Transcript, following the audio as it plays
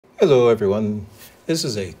Hello everyone, this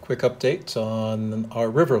is a quick update on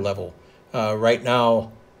our river level. Right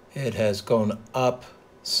now it has gone up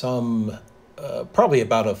some, probably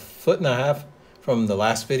about 1.5 feet from the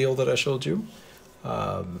last video that I showed you.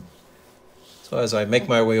 So as I make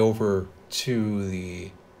my way over to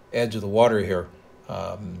the edge of the water here,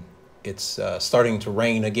 it's starting to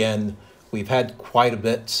rain again. We've had quite a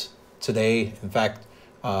bit today. In fact,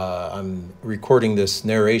 I'm recording this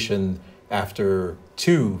narration after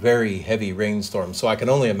 2 very heavy rainstorms, so I can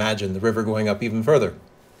only imagine the river going up even further.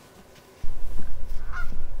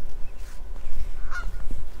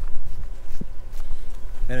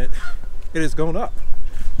 And it is going up,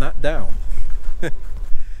 not down.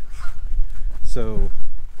 So,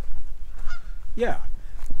 yeah.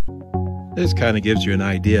 This kind of gives you an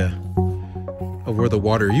idea of where the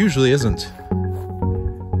water usually isn't.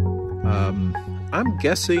 I'm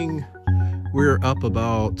guessing we're up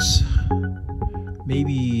about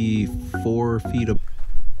maybe 4 feet of...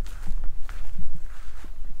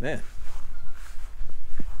 Man.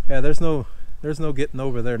 Yeah, there's no getting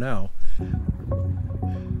over there now.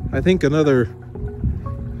 I think another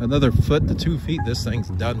foot to 2 feet, this thing's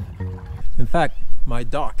done. In fact, my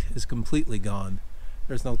dock is completely gone.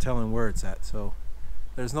 There's no telling where it's at, so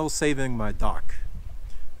there's no saving my dock.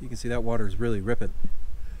 You can see that water is really ripping.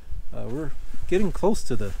 We're getting close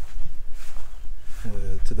to the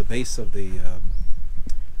base of the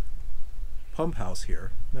pump house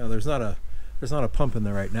here. Now there's not a pump in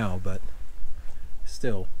there right now, but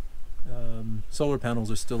still, solar panels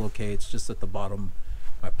are still okay. It's just at the bottom.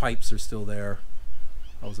 My pipes are still there.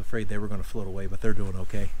 I was afraid they were going to float away, but they're doing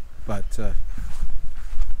okay. But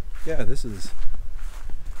yeah, this is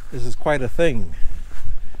quite a thing.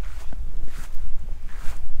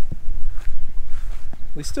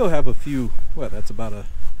 We still have a few, that's about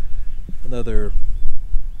another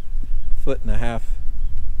 1.5 feet,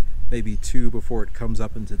 maybe 2 before it comes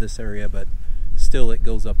up into this area, but still it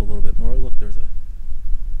goes up a little bit more. Look, there's a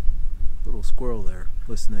little squirrel there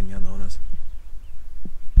listening in on us.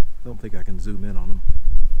 Don't think I can zoom in on him.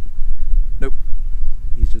 Nope.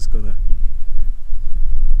 He's just gonna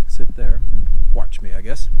sit there and watch me, I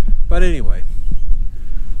guess. But anyway,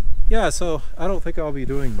 yeah, so I don't think I'll be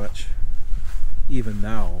doing much even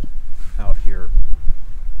now out here.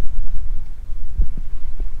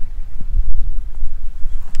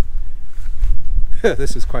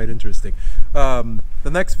 This is quite interesting. The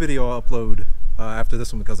next video I'll upload after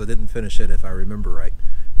this one, because I didn't finish it if I remember right.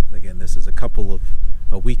 Again, this is a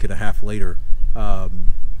 1.5 weeks later.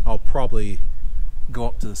 I'll probably go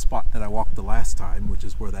up to the spot that I walked the last time, which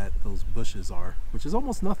is where those bushes are, which is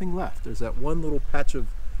almost nothing left. There's that one little patch of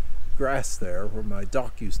grass there where my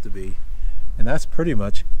dock used to be, and that's pretty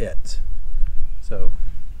much it. So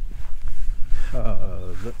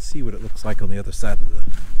let's see what it looks like on the other side of the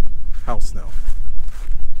house now.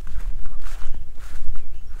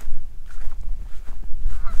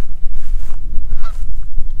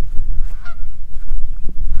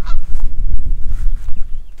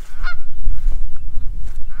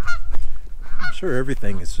 Sure,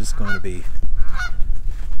 everything is just going to be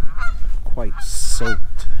quite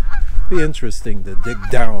soaked. Be interesting to dig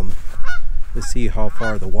down to see how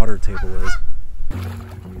far the water table is. I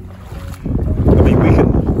mean,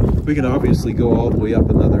 we can obviously go all the way up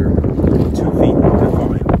another 2 feet. We're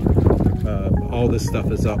fine. All this stuff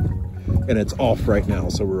is up, and it's off right now,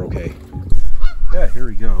 so we're okay. Yeah, here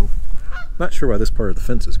we go. Not sure why this part of the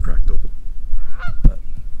fence is cracked open, but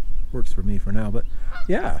works for me for now. But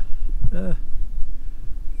yeah.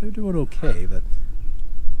 They're doing okay, but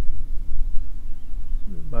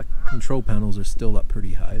my control panels are still up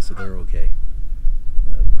pretty high, so they're okay.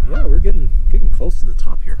 Yeah, we're getting close to the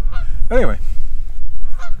top here. Anyway,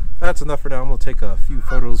 that's enough for now. I'm going to take a few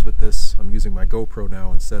photos with this. I'm using my GoPro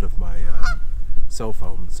now instead of my cell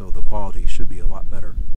phone, so the quality should be a lot better.